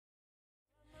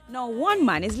Now, one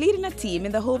man is leading a team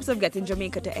in the hopes of getting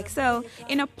Jamaica to excel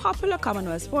in a popular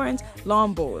Commonwealth sport,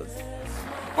 lawn bowls.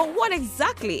 But what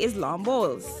exactly is lawn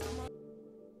bowls?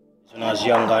 When I was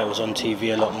younger, it was on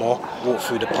TV a lot more. Walked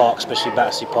through the park, especially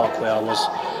Battersea Park, where I was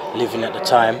living at the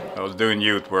time. I was doing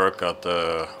youth work at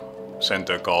a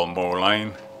centre called Moor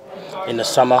Lane. In the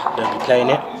summer, they'd be playing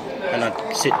it, and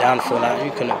I'd sit down for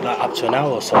up to an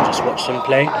hour or so, just watch them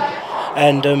play.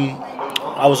 And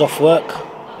I was off work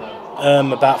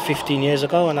about 15 years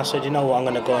ago, and I said, you know what, I'm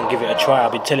going to go and give it a try.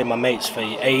 I've been telling my mates for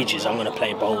ages I'm going to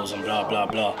play bowls and blah, blah,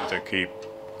 blah. They keep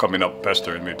coming up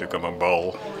pestering me to come and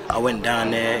bowl. I went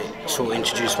down there, sort of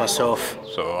introduced myself.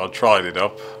 So I tried it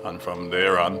up, and from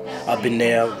there on, I've been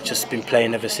there, I've just been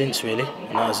playing ever since, really,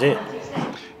 and that was it.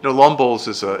 You know, lawn bowls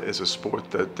is a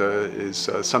sport that is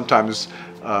sometimes,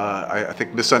 I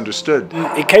think, misunderstood.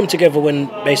 It came together when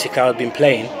basically I'd been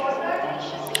playing,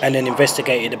 and then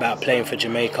investigated about playing for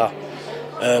Jamaica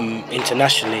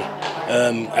internationally,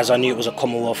 as I knew it was a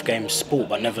Commonwealth Games sport,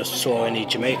 but never saw any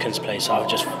Jamaicans play, so I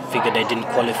just figured they didn't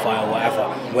qualify or whatever.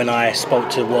 When I spoke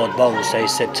to World Bowls, they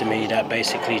said to me that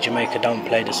basically Jamaica don't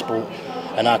play the sport,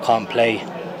 and I can't play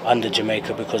under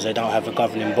Jamaica because they don't have a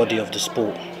governing body of the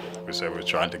sport. We said we're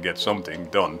trying to get something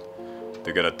done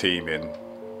to get a team in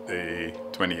the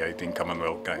 2018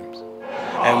 Commonwealth Games.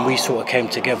 And we sort of came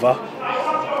together,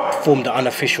 formed the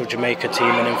unofficial Jamaica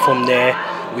team, and then from there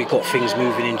we got things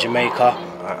moving in Jamaica.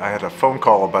 I had a phone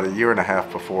call about a year and a half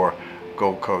before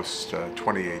Gold Coast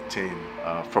 2018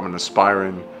 from an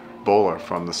aspiring bowler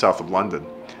from the south of London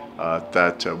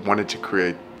that wanted to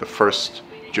create the first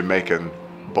Jamaican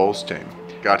bowls team.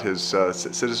 Got his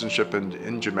citizenship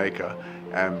in Jamaica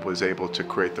and was able to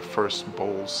create the first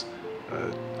bowls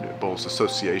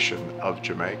Association of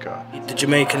Jamaica. The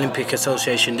Jamaican Olympic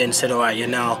Association then said, all right, you're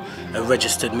now a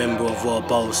registered member of World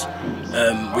Bowls.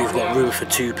 We've got room for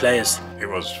 2 players. It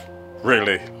was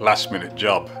really last-minute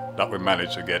job that we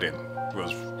managed to get in. It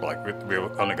was like we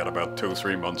only got about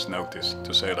 2-3 months notice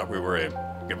to say that we were in,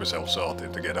 get ourselves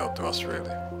sorted to get out to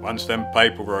Australia. Once them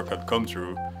paperwork had come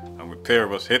through and the pair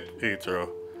was hit Heathrow,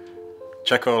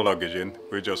 check our luggage in,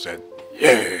 we just said,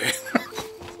 yeah!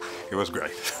 It was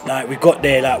great. Like, we got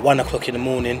there like 1 o'clock in the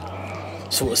morning,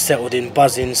 sort of settled in,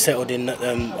 buzzing, settled in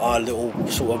our little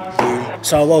sort of room.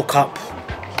 So I woke up,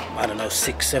 I don't know,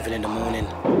 6-7 in the morning,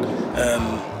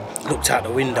 looked out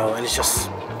the window, and it's just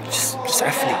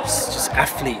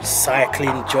athletes,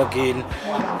 cycling, jogging,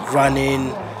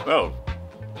 running. Well,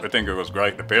 I think it was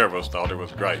great. The pair of us thought it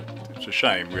was great. It's a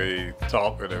shame. We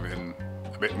thought there would have been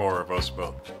a bit more of us,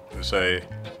 but to say,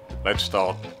 let's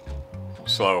start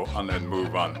slow and then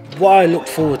move on. What I looked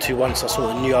forward to once I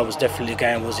sort of knew I was definitely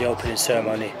going was the opening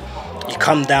ceremony. You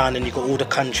come down and you got all the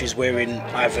countries wearing,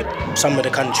 either some of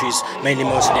the countries, mainly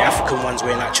most of the African ones,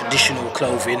 wearing like traditional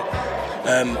clothing.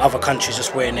 Other countries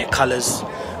just wearing their colours,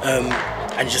 and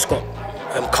you just got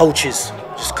coaches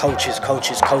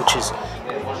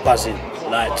buzzing.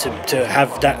 Like to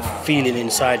have that feeling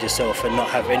inside yourself and not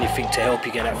have anything to help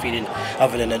you get that feeling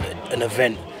other than an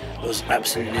event was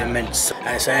absolutely immense.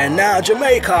 And saying, now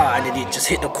Jamaica, and then you just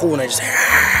hit the corner,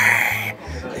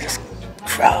 just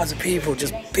crowds of people,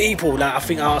 just people. Like, I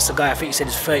think I asked the guy, I think he said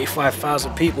it's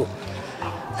 35,000 people.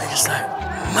 And just like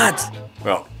mad.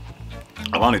 Well,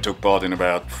 I only took part in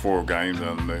about 4 games,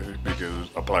 and because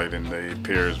I played in the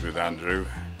Peers with Andrew.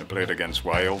 I played against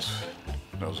Wales.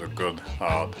 That was a good,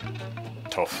 hard,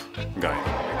 tough game.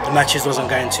 The matches wasn't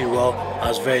going too well. I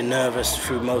was very nervous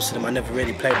through most of them. I never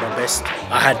really played my best.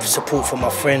 I had support from my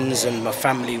friends, and my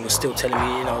family was still telling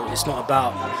me, you know, it's not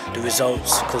about the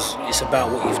results, because it's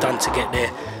about what you've done to get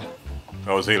there.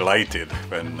 I was elated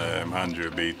when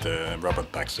Andrew beat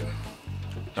Robert Paxton.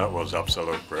 That was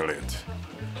absolutely brilliant.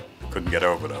 Couldn't get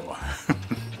over that one.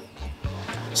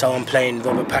 So I'm playing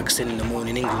Robert Paxton in the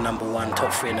morning, England #1,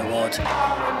 top 3 in the world,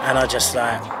 and I just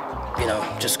like, you know,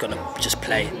 just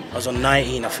play. I was on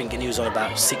 19, I think, and he was on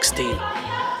about 16,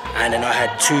 and then I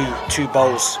had two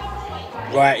bowls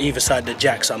right either side of the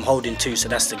jack, so I'm holding 2, so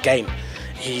that's the game.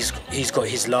 He's got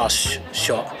his last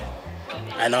shot,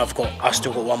 and I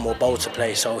still got 1 more bowl to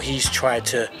play, so he's tried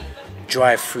to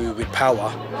drive through with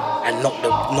power and knock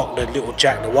the little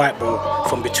jack, the white ball,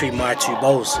 from between my 2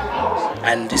 bowls.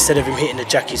 And instead of him hitting the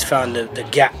jack, he's found the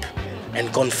gap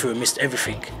and gone through and missed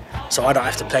everything. So I don't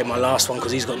have to play my last one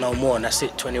because he's got no more, and that's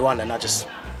it, 21. And I just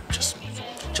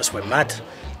went mad.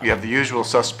 You have the usual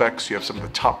suspects. You have some of the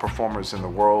top performers in the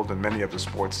world in many of the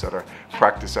sports that are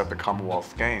practiced at the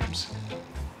Commonwealth Games.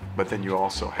 But then you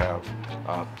also have,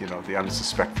 you know, the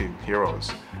unsuspecting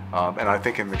heroes. And I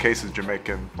think in the case of the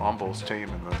Jamaican lawn bowls team,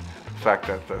 and the fact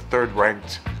that the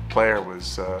 3rd-ranked player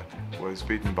was was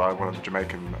beaten by one of the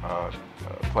Jamaican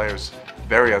players,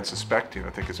 very unsuspecting, I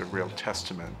think is a real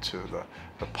testament to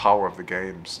the power of the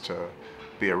games to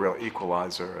be a real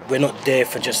equalizer. We're not there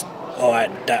for just, all right,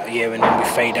 that year and then we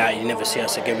fade out, you never see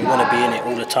us again. We want to be in it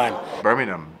all the time.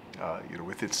 Birmingham,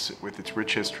 with its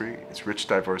rich history, its rich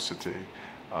diversity,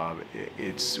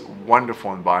 its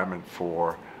wonderful environment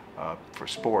for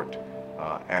sport,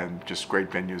 and just great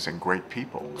venues and great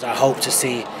people. So I hope to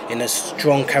see in a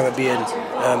strong Caribbean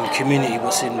community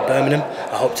what's in Birmingham.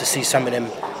 I hope to see some of them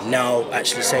now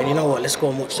actually saying, you know what, let's go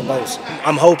and watch the bowls.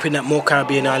 I'm hoping that more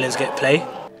Caribbean islands get play.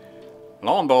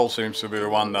 Lawn bowl seems to be the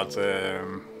one that's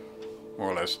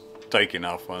more or less taking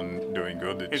off and doing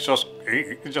good. It's just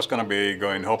going to be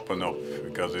going up and up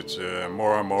because it's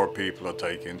more and more people are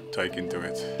taking to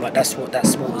it. But that's what that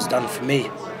sport has done for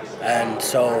me, and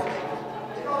so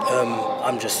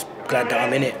I'm just glad that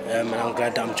I'm in it, and I'm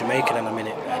glad that I'm Jamaican and I'm in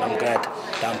it, and I'm glad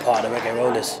that I'm part of the Reggae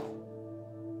Rollers.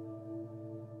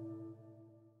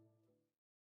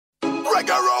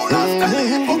 Reggae Rollers,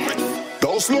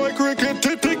 just like cricket,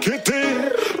 kitty, kitty.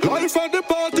 Life at the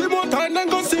party, more time than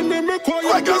go see me quiet.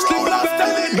 Reggae Rollers,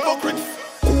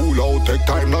 cool out, take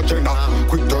time, not gender.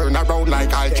 Quick turn around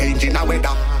like I'll change in a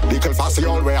weather. Little fussy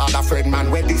all way other friend man.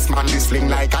 Where this man this fling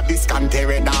like a discount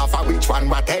tear it off. For which one,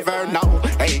 whatever now,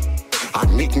 hey.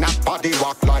 And Nick Nap body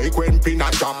walk like when pin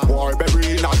a drop. Boy,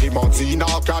 baby, in a limousine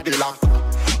or Cadillac.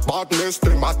 Badness,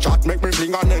 them a chat, make me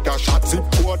fling another shot. Zip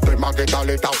code, them a get a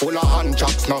letter full of hand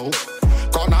jobs now.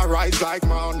 Gonna rise like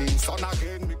morning sun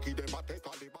again, Mickey them.